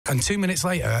And 2 minutes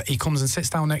later, he comes and sits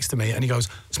down next to me and he goes,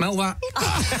 smell that?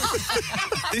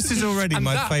 This is already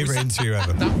my favourite interview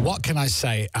ever. What can I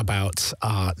say about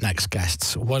our next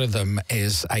guests? One of them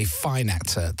is a fine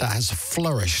actor that has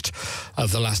flourished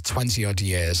over the last 20-odd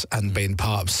years and been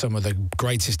part of some of the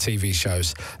greatest TV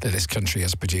shows that this country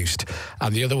has produced.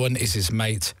 And the other one is his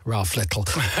mate, Ralf Little.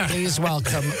 Please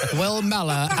welcome Will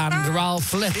Mellor and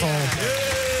Ralf Little.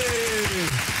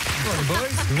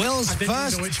 Will's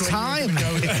first time.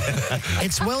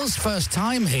 It's Will's first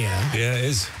time here. Yeah, it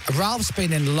is. Ralph's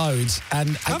been in loads,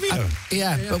 and have you?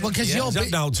 Yeah, but because you're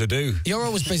down to do. You're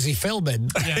always busy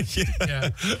filming. Yeah.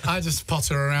 I just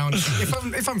potter around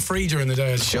if I'm free during the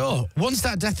day. Sure. Once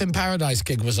that Death in Paradise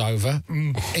gig was over,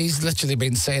 he's literally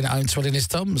been sitting at home twiddling his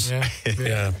thumbs.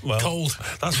 Yeah. Well, cold.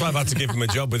 That's why I've had to give him a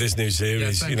job with this new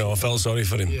series. I felt sorry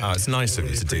for him. Oh, it's nice of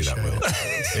you to do that, Will.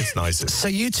 It's nice. So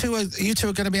you two are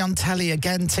going to be on telly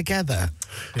again together?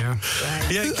 Yeah.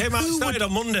 Yeah, it came out, started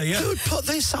on Monday, yeah. Who'd put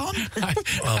this on?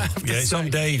 It's on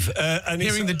Dave. And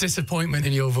hearing the disappointment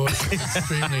in your voice.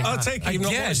 I'll take it. You've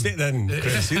not watched it then,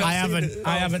 Chris. I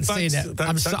haven't seen it.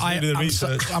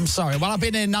 I'm sorry. Well, I've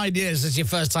been here 9 years. It's your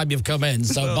first time you've come in,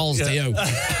 so balls to you.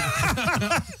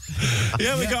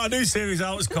 Yeah, we got a new series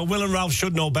out. It's called Will and Ralf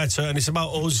Should Know Better, and it's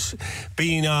about us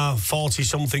being our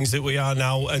 40-somethings that we are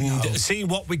now and seeing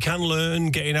what we can learn,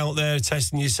 getting out there,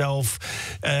 testing yourself,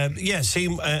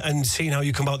 seeing how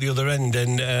you come out the other end.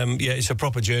 And it's a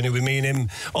proper journey with me and him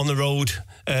on the road,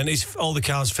 and it's all the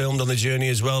cars filmed on the journey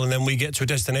as well, and then we get to a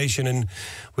destination and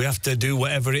we have to do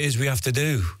whatever it is we have to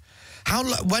do.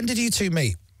 When did you two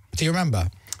meet? Do you remember?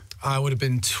 I would have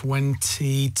been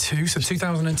 22, so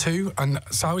 2002, and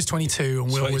so I was 22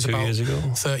 and Will was about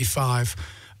 35.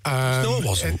 No, it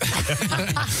wasn't.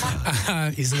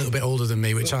 He's a little bit older than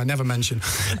me, which I never mention.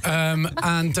 So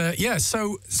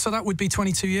that would be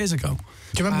 22 years ago.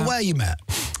 Do you remember where you met?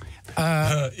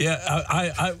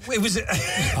 It was.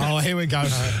 Oh, here we go.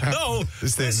 No,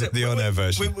 it's the on-air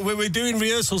version. We were doing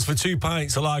rehearsals for 2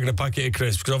 pints of lager and a packet of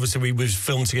crisps, because obviously we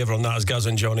filmed together on that as Gaz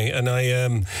and Johnny, and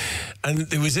and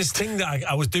there was this thing that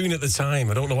I was doing at the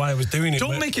time. I don't know why I was doing it.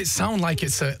 Don't make it sound like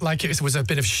it was a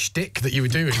bit of shtick that you were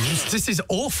doing. This is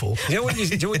awful. You know when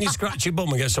you scratch your bum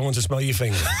and get someone to smell your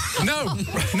finger? No.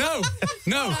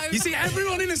 You see,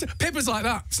 everyone in this Pippa's like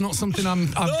that. It's not something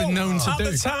I've been known to do.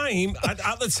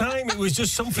 At the time, it was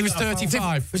just something. He was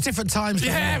 35. It was different times.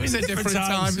 Yeah, it was a different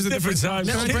time. It was a different time.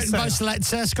 Little Britain Bow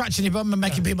Selector, scratching your bum and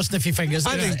making people sniff your fingers.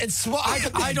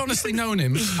 I'd honestly known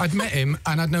him. I'd met him,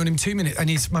 and I'd known him 2 minutes. And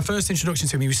my first introduction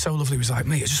to him, he was so lovely. He was like,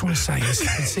 mate, I just want to say,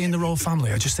 seeing the royal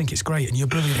family, I just think it's great, and you're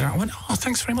brilliant. And I went, oh,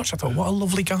 thanks very much. I thought, what a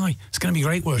lovely guy. It's going to be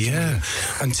great working with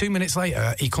him. And 2 minutes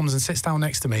later, he comes and sits down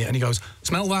next to me, and he goes,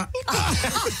 smell that?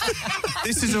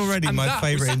 This is already my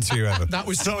favourite interview ever. That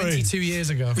was 22 years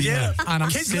ago. Yeah. And I'm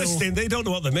kids still... listening, they don't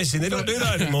know what they're missing. They don't do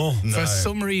that anymore. No. For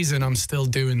some reason, I'm still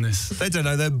doing this. They don't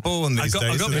know. They're born these days.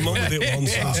 I got my mum with it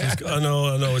once. I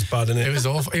know it's bad, isn't it? It was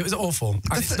awful. It was awful.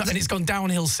 And it's gone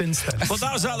downhill since then. But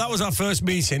that was our first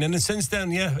meeting, and then since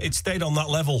then, it stayed on that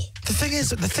level. The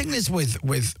thing is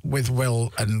with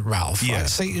Will and Ralf. Yeah. Right?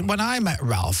 See, when I met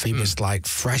Ralf, he was like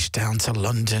fresh down to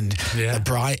London, the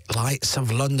bright lights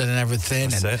of London and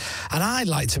everything. And I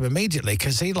liked him immediately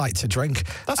because he liked to drink,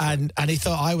 and he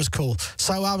thought I was cool.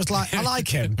 So I was like, I like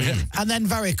him. And then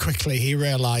very quickly he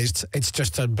realised it's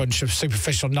just a bunch of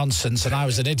superficial nonsense and I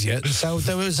was an idiot. So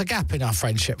there was a gap in our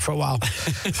friendship for a while.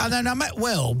 And then I met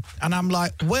Will, and I'm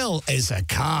like, Will is a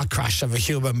car crash of a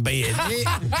human being.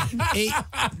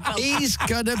 He's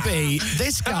going to be,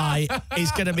 this guy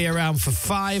is going to be around for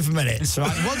 5 minutes,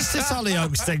 right? Once this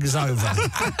Hollyoaks thing's over.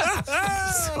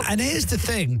 And here's the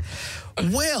thing.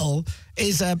 Will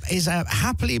is a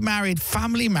happily married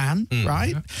family man,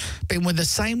 right? Been with the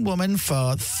same woman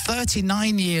for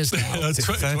 39 years now.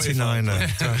 39 now.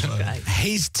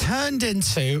 He's turned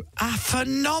into a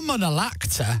phenomenal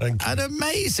actor, an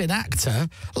amazing actor.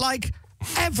 Like,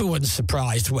 everyone's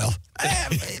surprised, Will.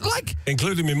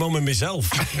 Including my mum and myself.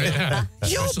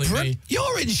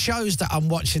 You're in shows that I'm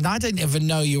watching I didn't even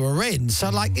know you were in. So,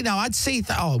 I'd see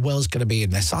that, Will's going to be in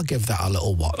this. I'll give that a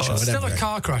little watch. It's still a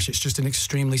car crash. It's just in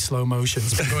extremely slow motion.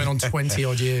 It's been going on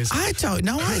 20-odd years. I don't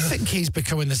know. I think he's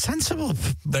becoming the sensible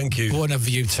one of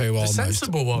you two, almost. The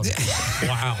sensible one?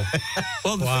 Wow.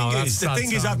 Well, the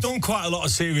thing is, I've done quite a lot of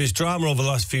serious drama over the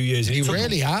last few years. You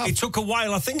really have. It took a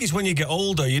while. I think it's when you get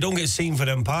older, you don't get seen for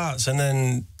them parts, and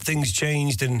then things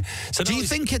changed. And so do you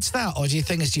think it's that, or do you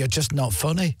think you're just not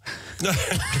funny? Yeah,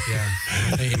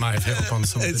 I think he might have hit up on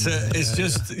something. It's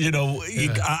just, you know,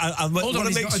 I want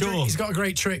to make sure. He's got a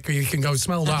great trick where you can go,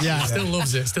 smell that. Yeah. He still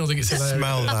loves it. Still think it's hilarious.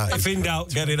 Smell that. If in doubt,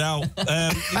 get it out.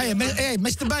 Hey,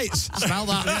 Mr. Bates, smell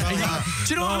that.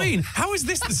 Do you know what I mean? How is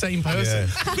this the same person?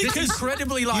 Yeah. This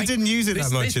incredibly like... You didn't use it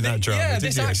that much in that drama, Yeah, did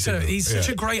this you? actor, he's such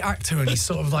a great actor, and he's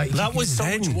sort of like... That was so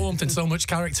much warmth and so much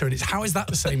character, and how is that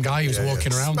the same guy who's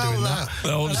walking around doing that?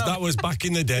 That was back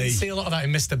in the day. I didn't see a lot of that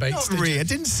in Mr. Bates. Not really. I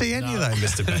didn't see any of that in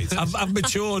Mr. Bates. I've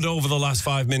matured over the last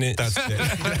 5 minutes. That's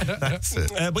it. That's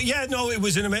it. But yeah, no, it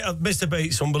was Mr.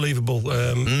 Bates, unbelievable,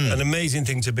 an amazing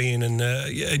thing to be in, and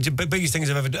the biggest things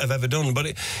I've ever done.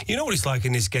 But you know what it's like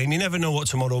in this game. You never know what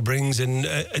tomorrow brings, and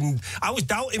I was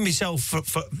doubting myself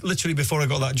for literally before I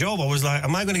got that job. I was like,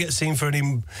 am I going to get seen for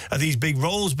any of these big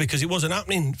roles, because it wasn't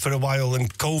happening for a while,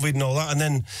 and COVID and all that, and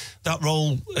then that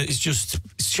role, it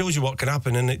shows you what can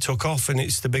happen, and it took off, and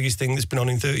it's the biggest thing that's been on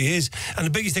in 30 years, and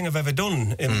the biggest thing I've ever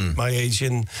done in my age.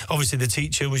 And obviously The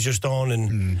Teacher was just on,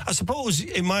 and I suppose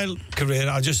in my career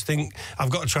I just think I've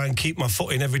got to try and keep my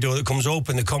foot in every door that comes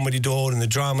open, the comedy door and the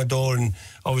drama door, and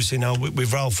obviously now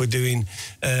with Ralph we're doing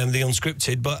the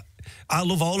unscripted, but I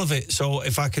love all of it, so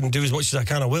if I can do as much as I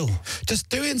can, I will. Just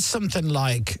doing something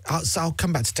like, I'll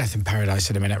come back to Death in Paradise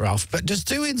in a minute, Ralph, but just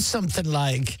doing something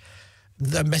like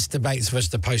the Mr. Bates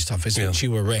versus the Post Office, which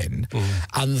you were in,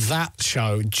 and that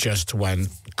show just went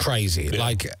crazy.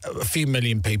 Like a few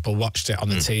million people watched it on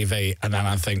the TV, and then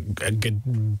I think a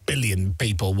good billion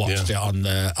people watched it on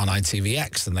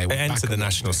ITVX, and they went It back entered the and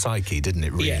national psyche, didn't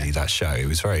it? Really, Yeah. that show. It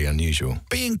was very unusual.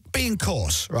 being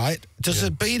coarse, right? Does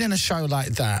it being in a show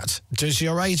like that? Does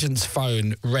your agent's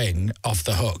phone ring off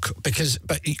the hook?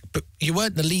 But you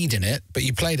weren't the lead in it, but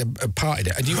you played a part in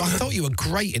it, and I thought you were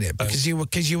great in it because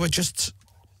you were just.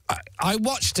 I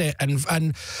watched it,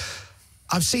 and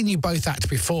I've seen you both act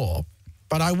before,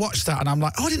 but I watched that and I'm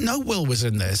like, oh, I didn't know Will was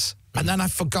in this, and then I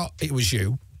forgot it was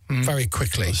you very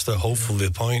quickly. That's hopefully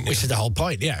the point. Which is the whole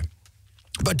point, yeah.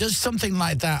 But does something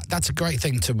like that? That's a great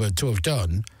thing to have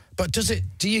done. But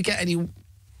do you get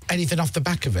anything off the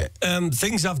back of it?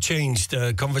 Things have changed.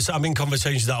 I'm in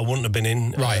conversations that I wouldn't have been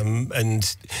in. Right.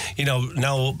 And, you know,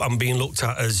 now I'm being looked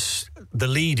at as the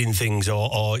lead in things,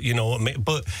 or you know,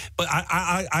 but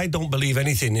I don't believe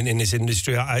anything in this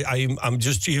industry. I'm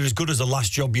just, you're as good as the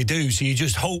last job you do, so you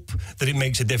just hope that it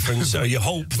makes a difference, or you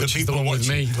hope that people are watching.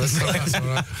 Me. That's all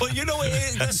right. But you know,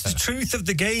 that's the truth of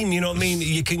the game. You know what I mean?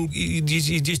 You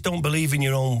just don't believe in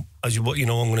your own. As you, what you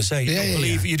know, what I'm going to say. You don't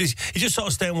believe. You just sort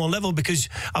of stay on one level, because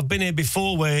I've been here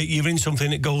before where you're in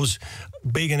something that goes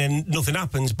big and then nothing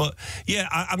happens. But yeah,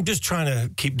 I'm just trying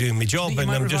to keep doing my job, and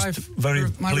I'm just very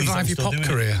pleased. Might revive your pop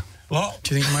career. What?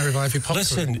 Do you think it might revive your pop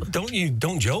Listen, career?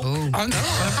 don't joke. I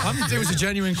know. It was a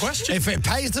genuine question. If it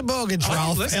pays the mortgage,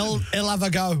 Ralph, he'll have a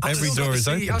go. Every door is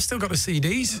open. I've still got the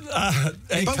CDs.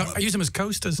 I use them as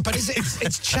coasters. But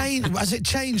it's changed. Has it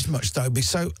changed much though?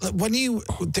 So when you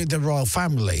did the Royal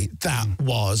Family, that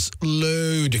was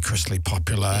ludicrously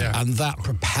popular, and that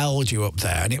propelled you up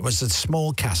there. And it was a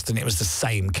small cast, and it was the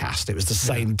same cast. It was the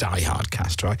same die-hard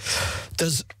cast, right?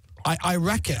 I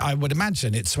reckon, I would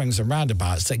imagine it swings and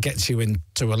roundabouts that gets you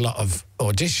into a lot of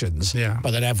auditions,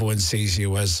 but then everyone sees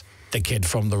you as the kid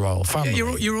from the Royal Family.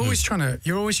 Yeah, you're always trying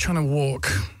to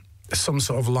walk some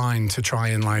sort of line to try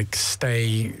and like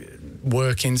stay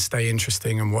working, stay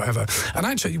interesting, and whatever. And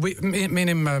actually, me and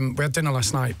him, we had dinner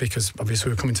last night because obviously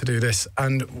we were coming to do this,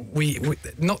 and we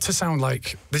not to sound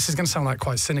like this is going to sound like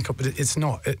quite cynical, but it's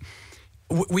not.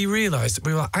 We realised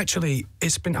we were actually.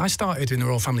 I started in the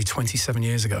Royal Family 27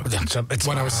 years ago.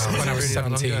 When I was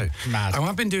 17. Mad. And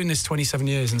I've been doing this 27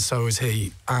 years, and so has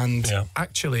he. And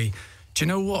actually, do you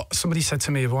know what? Somebody said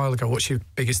to me a while ago, "What's your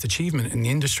biggest achievement in the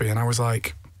industry?" And I was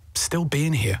like, "Still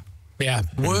being here." Yeah,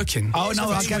 working. Oh no,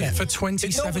 I get it. For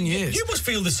 27 years. You must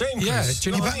feel the same, Chris.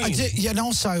 Do you know what I mean? And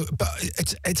also, but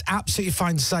it's absolutely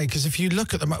fine to say, because if you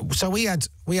look at them, so we had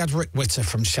Rick Witter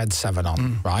from Shed 7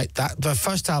 on, right? The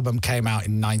first album came out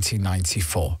in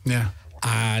 1994. Yeah.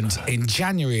 And in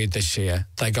January of this year,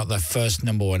 they got their first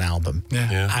 #1 album.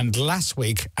 Yeah. And last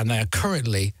week, and they are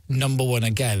currently #1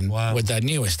 again with their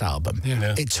newest album.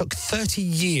 Yeah. It took 30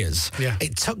 years. Yeah.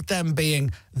 It took them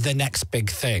being the next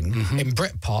big thing in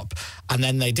Britpop, and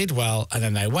then they did well, and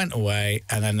then they went away,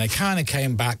 and then they kind of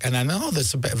came back, and then,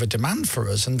 there's a bit of a demand for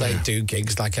us, and they do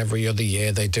gigs like every other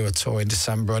year. They do a tour in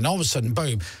December, and all of a sudden,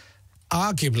 boom,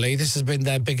 arguably this has been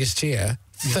their biggest year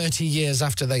 30 years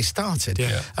after they started.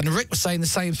 Yeah. And Rick was saying the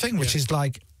same thing, which is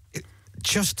like,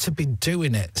 just to be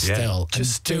doing it still,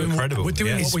 just doing incredible. We're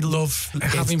doing what we love,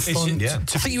 having fun. I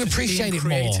think you appreciate it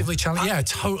more. Creatively challenged. Yeah,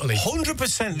 totally.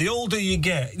 100%. The older you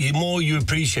get, the more you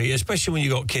appreciate it, especially when you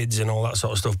got kids and all that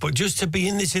sort of stuff. But just to be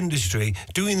in this industry,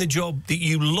 doing the job that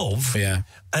you love,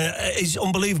 is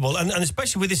unbelievable. And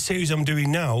especially with this series I'm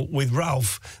doing now with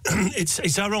Ralph,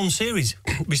 it's our own series.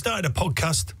 We started a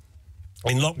podcast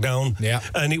in lockdown,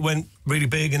 and it went really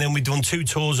big, and then we've done 2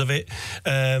 tours of it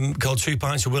called 2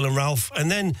 Pints with Will and Ralph, and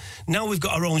then now we've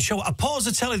got our own show. I paused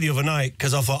the telly the other night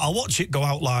because I thought I'll watch it go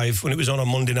out live when it was on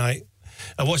Monday night.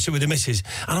 I watched it with the missus,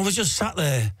 and I was just sat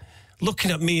there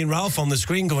looking at me and Ralph on the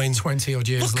screen going, 20 odd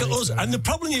years look later, at us. And the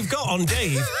problem you've got on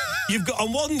Dave, you've got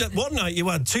on one night you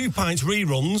had 2 Pints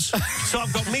reruns, so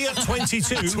I've got me at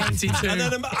 22, and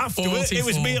then afterwards it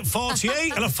was me at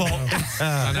 48, and I thought,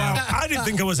 I didn't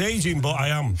think I was aging, but I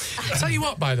am. I'll tell you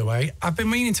what, by the way, I've been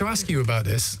meaning to ask you about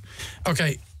this.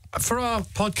 Okay, for our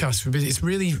podcast, it's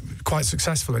really quite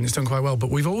successful and it's done quite well, but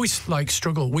we've always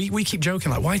struggled. We keep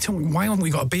joking why haven't we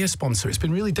got a beer sponsor? It's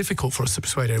been really difficult for us to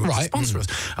persuade anyone to sponsor us,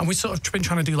 and we've sort of been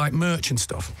trying to do merch and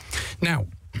stuff. Now,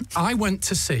 I went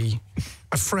to see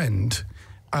a friend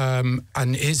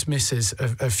and his missus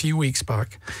a few weeks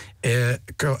back in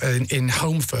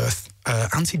Holmfirth,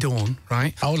 Auntie Dawn,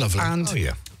 right? Oh, lovely. And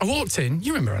I walked in.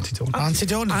 You remember Auntie Dawn? Auntie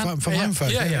Dawn from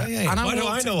Holmfirth. Yeah. And I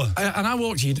know her. And I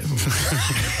walked. You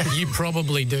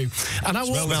probably do. And I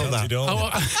walked. Smell that.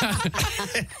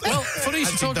 Well, funny you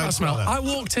should talk about smell. I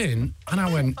walked in and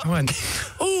I went.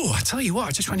 Oh, I tell you what,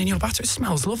 I just went in your bathroom. It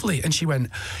smells lovely. And she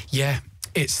went, yeah.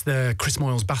 It's the Chris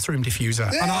Moyles bathroom diffuser.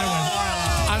 And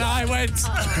I went,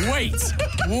 wait,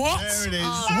 what? There it is.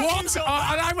 What? And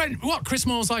I went, what? Chris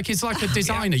Moyles is like a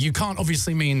designer. You can't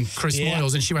obviously mean Chris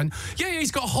Moyles. And she went, yeah,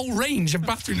 he's got a whole range of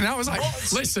bathrooms. And I was like,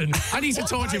 listen, I need to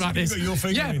talk to you about this.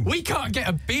 Yeah, we can't get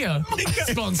a beer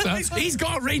sponsor. He's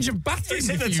got a range of bathrooms.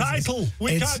 It's in the title.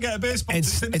 We can't get a beer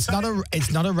sponsor. It's not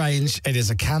a range. It is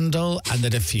a candle and a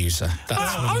diffuser.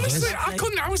 Honestly, I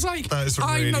couldn't. I was like, I've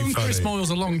known Chris Moyles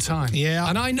a long time. Yeah.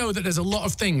 And I know that there's a lot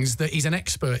of things that he's an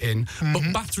expert in, but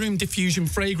bathroom diffusion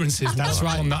fragrances. That's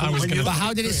right. That I was but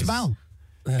how did it smell?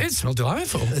 It smelled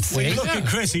delightful. When you look at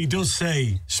Chris, he does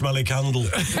say, smelly candle.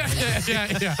 yeah.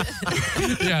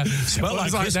 Smell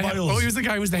like Chris Moyles. Oh, he was the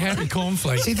guy who was the hairy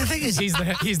cornflake. See, the thing is, he's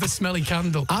the smelly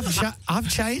candle. I've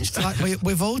changed.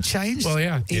 We've all changed. Well,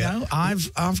 yeah. You know,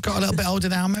 I've got a little bit older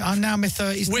now. I'm now in my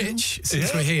 30s. Which,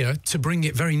 since we're here, to bring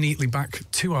it very neatly back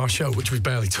to our show, which we've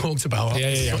barely talked about,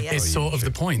 is sort of the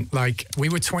point. We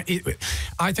were 20.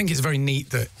 I think it's very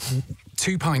neat that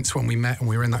 2 Pints when we met and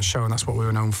we were in that show, and that's what we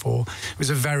were known for. It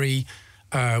was a very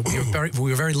we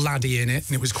were very laddie in it,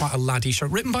 and it was quite a laddie show,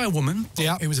 written by a woman.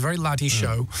 Yeah, it was a very laddie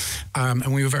show,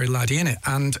 and we were very laddie in it.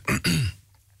 And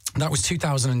that was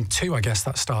 2002, I guess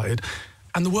that started.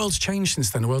 And the world's changed since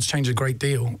then. The world's changed a great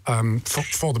deal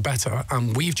for the better,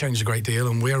 and we've changed a great deal,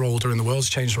 and we're older, and the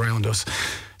world's changed around us.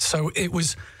 So it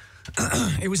was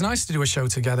nice to do a show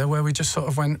together where we just sort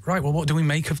of went, right, well, what do we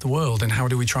make of the world and how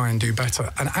do we try and do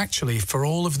better? And actually, for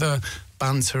all of the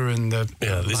banter and the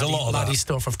there's a lot of laddie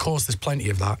stuff, of course, there's plenty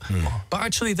of that. But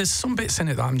actually, there's some bits in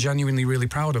it that I'm genuinely really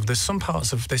proud of. There's some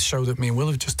parts of this show that me and Will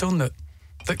have just done that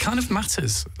kind of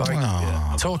matters.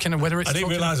 Talking, whether it's... I didn't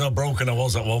realise how broken I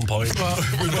was at one point.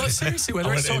 But seriously,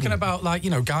 whether it's talking about,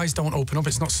 guys don't open up,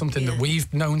 it's not something that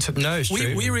we've known to... No, it's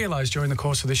true. We realised during the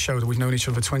course of this show that we've known each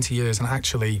other for 20 years and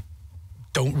actually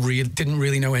didn't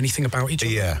really know anything about each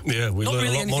other. Yeah, we learned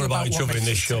a lot more about each other in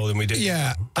this show than we did.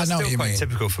 Yeah, I know what you mean. Quite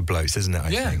typical for blokes, isn't it? I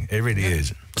think it really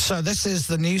is. So this is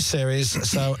the new series.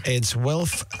 So it's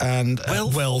Wilf and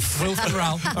Ralph. Wilf and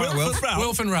Ralph.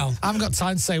 I haven't got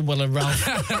time to say Will and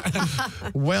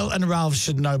Ralph. Will and Ralph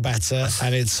should know better,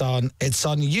 and it's on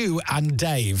you and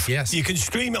Dave. Yes, you can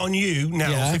stream it on you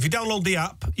now. Yeah. So if you download the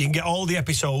app, you can get all the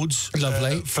episodes.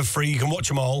 Lovely. For free. You can watch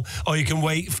them all, or you can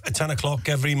wait at 10 o'clock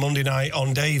every Monday night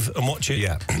on Dave and watch it.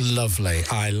 Yeah, lovely.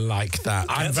 I like that.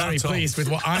 I'm very pleased with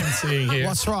what I'm seeing here.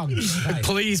 What's wrong?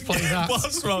 Please play that.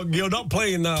 What's wrong? You're not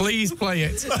playing that. Please play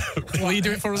it. Will you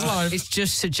do it for us live? It's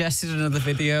just suggested another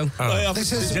video. I haven't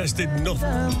suggested nothing.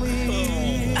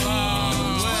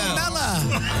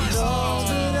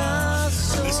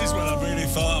 This is when I really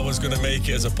thought I was going to make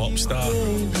it as a pop star.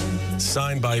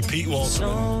 Signed by Pete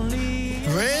Waterman.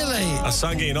 Really? I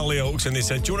sang it in Hollyoaks and they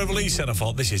said, do you want to release it? I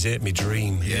thought, this is it, my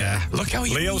dream. Yeah. Look how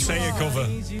young Leo Sayer cover.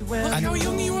 Look how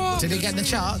young you are. Did it get in the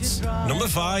charts? Number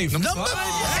 5. Number 5.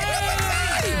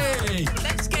 Hey!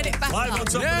 Let's get it back Live up. on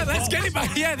top Yeah, of the let's get it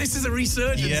back. Yeah, this is a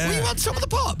resurgence. Yeah. Were you on Top of the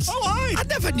Pops? Oh, aye. I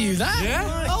never knew that.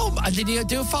 Yeah. Oh, and did you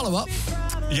do a follow-up?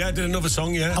 Yeah, I did another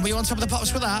song, yeah. And were you on Top of the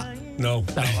Pops with that? No.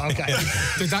 Okay.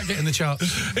 Did that get in the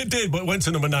charts? It did, but it went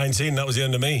to number 19. That was the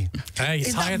end of me. Hey, it's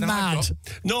Isn't higher that than I've mad?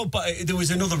 got. No, but there was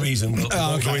another reason. But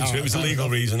I won't go into it. It was a legal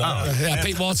reason. Yeah,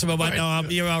 Pete Waterman went, no,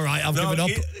 you're all right, I've given up.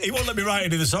 He won't let me write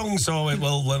any of the songs, so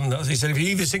he said, if you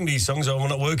either sing these songs or we're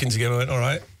not working together, I went, all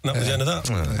right. And that was the end of that.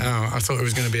 Oh, I thought it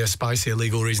was going to be a spicier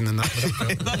legal reason than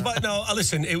that. But no,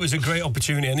 listen, it was a great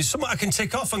opportunity, and it's something I can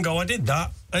tick off and go, I did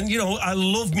that. And, you know, I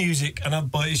love music,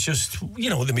 but it's just,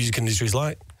 you know what the music industry's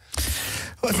like.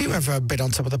 Well, have you ever been on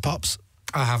Top of the Pops?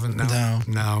 I haven't, no.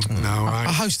 No. I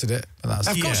hosted it. But that's,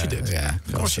 Of course you did. Yeah,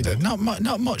 of course you did. Not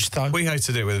much, though. We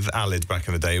hosted it with Alid back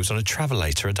in the day. It was on a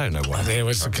Travelator. I don't know why. It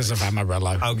was because of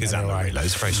Amarillo. Oh, because Amarillo.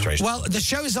 It's very strange. Well, the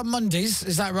show is on Mondays,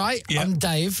 is that right? Yeah. On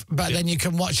Dave, but then you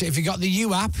can watch it. If you got the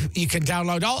U app, you can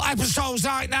download all episodes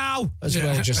right now, as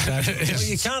Will just said. Well,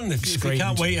 you can. If you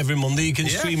can't wait every Monday, you can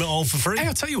stream it all for free. Hey,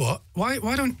 I'll tell you what.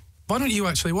 Why don't you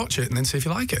actually watch it and then see if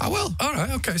you like it? I will. All right,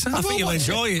 okay. So I think you'll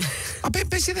enjoy it. I've been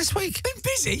busy this week. Been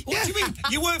busy? What do you mean?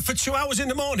 You work for 2 hours in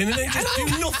the morning and then just do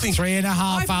nothing.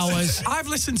 3.5 hours. I've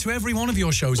listened to every one of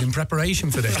your shows in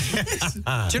preparation for this. Do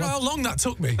you know how long that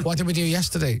took me? What did we do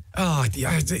yesterday? Oh,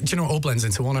 yeah, do you know it all blends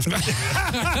into one? So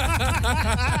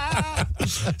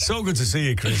good to see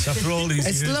you, Chris. After all these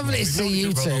It's years, lovely to we've see known you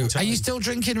each other for a long two. Are time. you still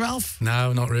drinking, Ralph?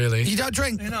 No, not really. You don't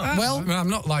drink? Well, I'm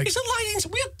not like... It's a lying.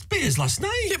 We had beers last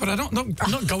night. Yeah, but I'm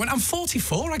not going. I'm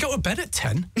 44. I go to bed at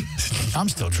 10. I'm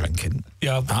still drinking.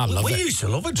 Yeah, I love we it. used to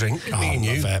love a drink, me I and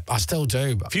you. love it. I still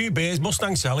do. A few beers,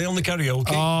 Mustang Sally on the karaoke.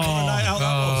 What a night out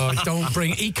that was. Don't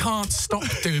bring... He can't stop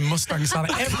doing Mustang Sally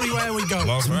everywhere we go.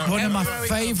 One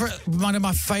of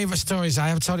my favourite stories. I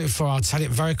haven't told it before. I'll tell it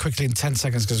very quickly in 10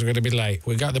 seconds because we're going to be late.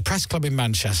 We go to the press club in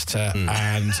Manchester,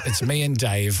 and it's me and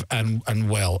Dave and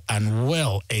Will, and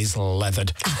Will is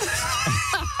leathered.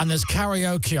 And there's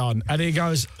karaoke on, and he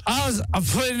goes, I'm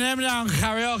putting him down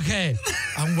karaoke.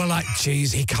 And we're like,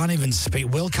 geez, he can't even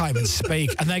speak. Will can't even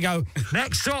speak. And they go,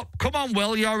 next up, come on,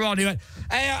 Will, you're on. He went,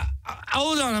 hey,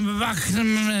 hold on, I'm back in a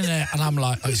minute. And I'm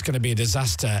like, oh, it's going to be a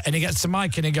disaster. And he gets the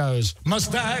mic and he goes,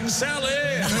 Mustang Sally,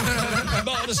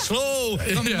 about the slow,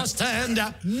 the Mustang,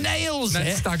 nails Then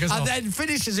it. staggers And off. then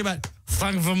finishes, he went,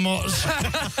 thank you very much.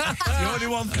 The only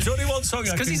one song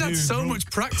I Because can he's had do, so bro. much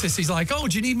practice. He's like, oh,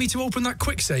 do you need me to open that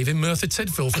quick save in Merthyr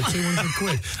Tydfil for 200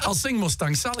 quid? I'll sing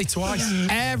Mustang Sally twice.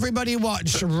 Everybody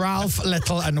watch Ralf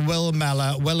Little and Will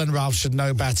Mellor. Will and Ralph should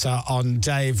know better on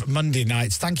Dave Monday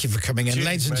nights. Thank you for coming in. Cheers,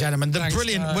 Ladies and mate. gentlemen, the Thanks,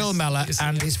 brilliant guys. Will Mellor Good to see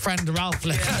and you. his friend Ralf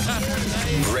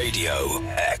Little. Radio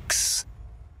X.